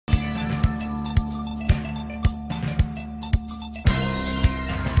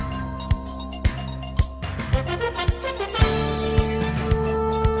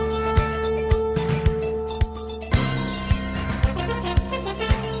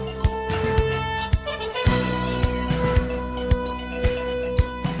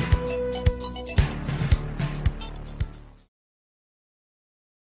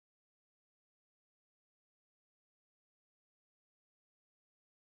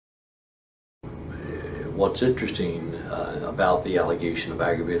what's interesting about the allegation of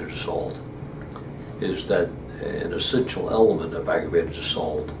aggravated assault is that an essential element of aggravated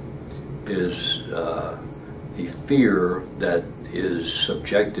assault is the fear that is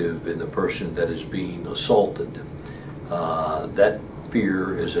subjective in the person that is being assaulted. That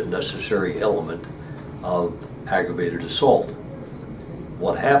fear is a necessary element of aggravated assault.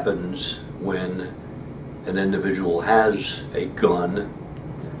 What happens when an individual has a gun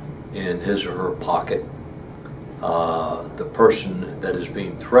in his or her pocket? The person that is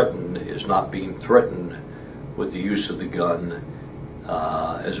being threatened is not being threatened with the use of the gun.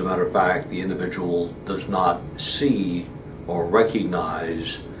 As a matter of fact, the individual does not see or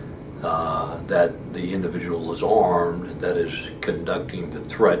recognize that the individual is armed, that is conducting the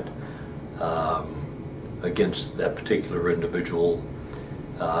threat against that particular individual.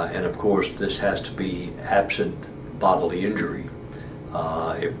 And of course, this has to be absent bodily injury.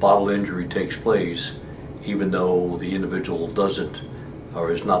 If bodily injury takes place, even though the individual doesn't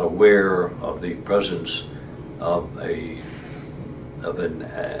or is not aware of the presence of a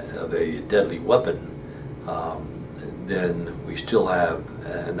deadly weapon, then we still have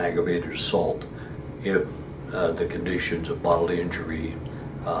an aggravated assault if the conditions of bodily injury,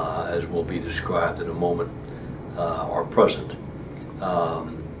 as will be described in a moment, are present.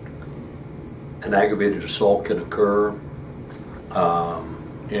 An aggravated assault can occur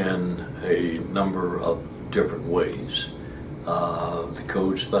in a number of different ways. The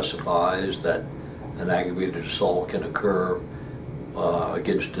code specifies that an aggravated assault can occur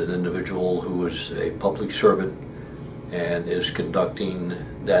against an individual who is a public servant and is conducting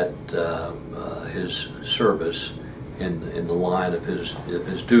that his service in the line of his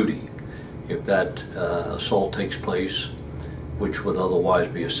duty. If that assault takes place, which would otherwise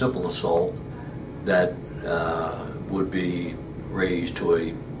be a simple assault, that would be raised to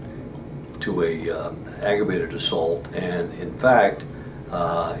a aggravated assault, and in fact,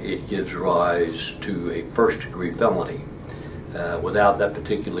 it gives rise to a first-degree felony. Without that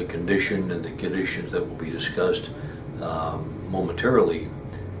particular condition and the conditions that will be discussed momentarily,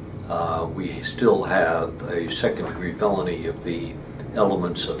 we still have a second-degree felony if the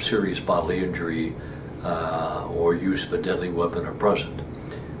elements of serious bodily injury or use of a deadly weapon are present.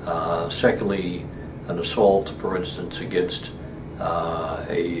 Secondly, an assault, for instance, against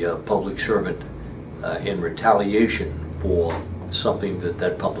a public servant in retaliation for something that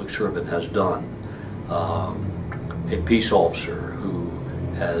that public servant has done. A peace officer who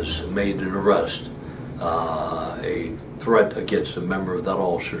has made an arrest, a threat against a member of that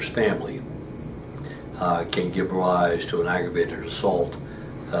officer's family can give rise to an aggravated assault,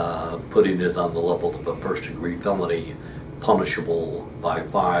 putting it on the level of a first-degree felony, punishable by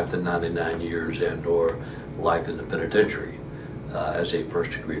 5 to 99 years and or life in the penitentiary as a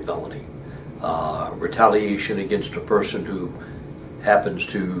first-degree felony. Retaliation against a person who happens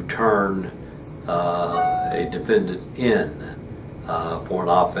to turn a defendant in for an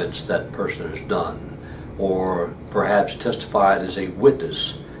offense that person has done, or perhaps testified as a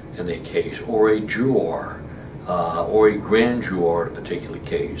witness in a case, or a juror, or a grand juror in a particular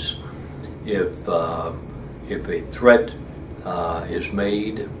case. If a threat is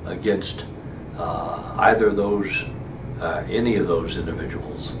made against either of those, any of those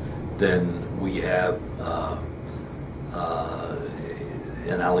individuals, then we have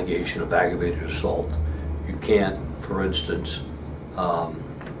an allegation of aggravated assault. You can't, for instance,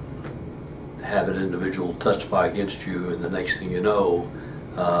 have an individual testify against you, and the next thing you know,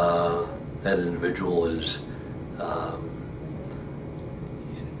 that individual is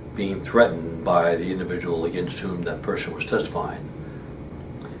being threatened by the individual against whom that person was testifying.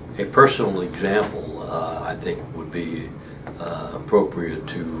 A personal example, I think, would be appropriate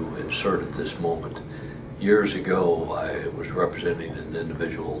to insert at this moment. Years ago, I was representing an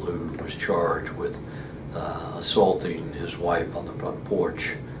individual who was charged with assaulting his wife on the front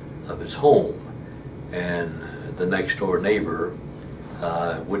porch of his home, and the next door neighbor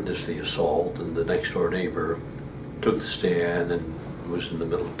witnessed the assault, and the next door neighbor took the stand and was in the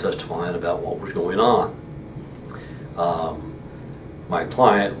middle of testifying about what was going on. My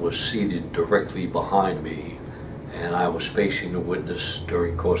client was seated directly behind me, and I was facing the witness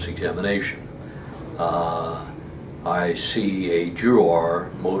during cross-examination. I see a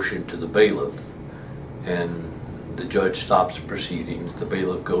juror motion to the bailiff, and the judge stops the proceedings. The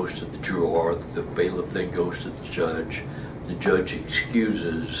bailiff goes to the juror, the bailiff then goes to the judge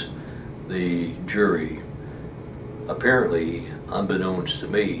excuses the jury. Apparently, unbeknownst to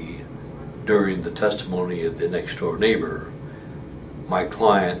me, during the testimony of the next door neighbor, my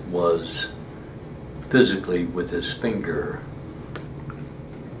client was physically with his finger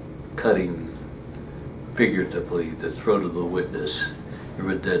cutting figuratively, the throat of the witness,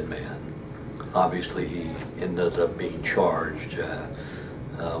 you're a dead man. Obviously, he ended up being charged.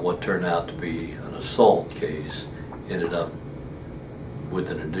 What turned out to be an assault case ended up with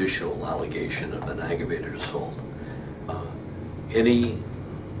an additional allegation of an aggravated assault. Any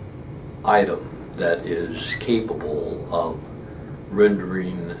item that is capable of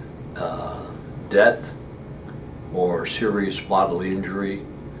rendering death or serious bodily injury,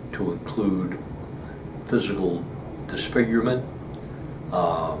 to include physical disfigurement,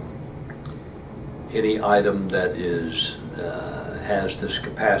 any item that has this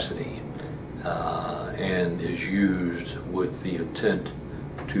capacity and is used with the intent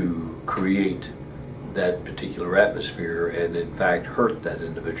to create that particular atmosphere and in fact hurt that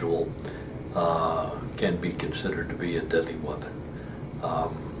individual, can be considered to be a deadly weapon.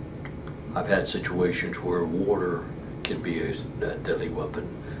 I've had situations where water can be a deadly weapon.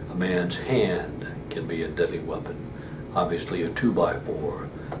 A man's hand can be a deadly weapon. Obviously a 2x4,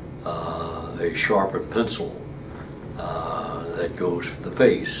 a sharpened pencil that goes for the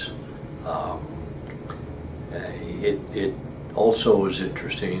face. It also is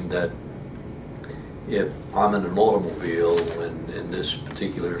interesting that if I'm in an automobile, and this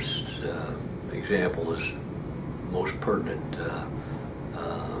particular example is most pertinent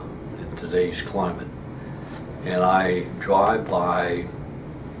in today's climate, and I drive by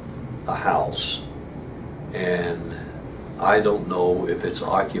a house and I don't know if it's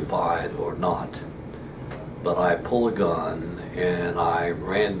occupied or not, but I pull a gun and I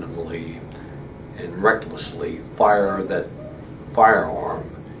randomly and recklessly fire that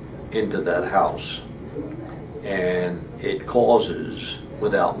firearm into that house, and it causes,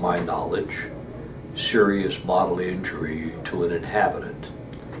 without my knowledge, serious bodily injury to an inhabitant.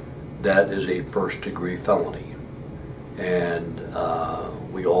 That is a first-degree felony, and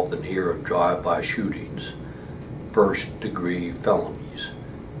we often hear of drive-by shootings, first-degree felonies,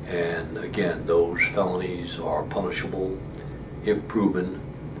 and again, those felonies are punishable if proven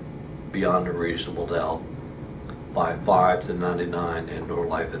beyond a reasonable doubt by 5 to 99 and/or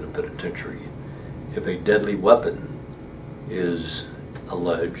life in a penitentiary. If a deadly weapon is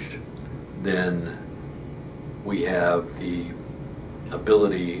alleged, then we have the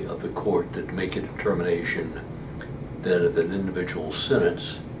ability of the court to make a determination that if an individual's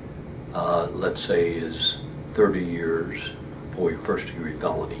sentence, let's say, is 30 years for a first-degree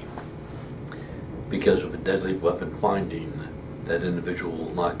felony, because of a deadly weapon finding, that individual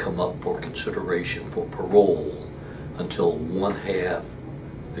will not come up for consideration for parole until 1/2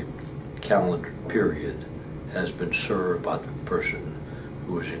 the calendar period has been served by the person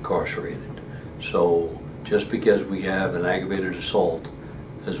who is incarcerated. So just because we have an aggravated assault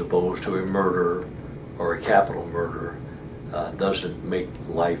as opposed to a murder or a capital murder doesn't make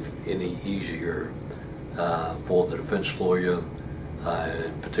life any easier for the defense lawyer,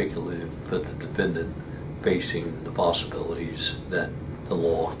 and particularly for the defendant facing the possibilities that the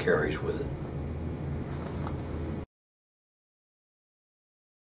law carries with it.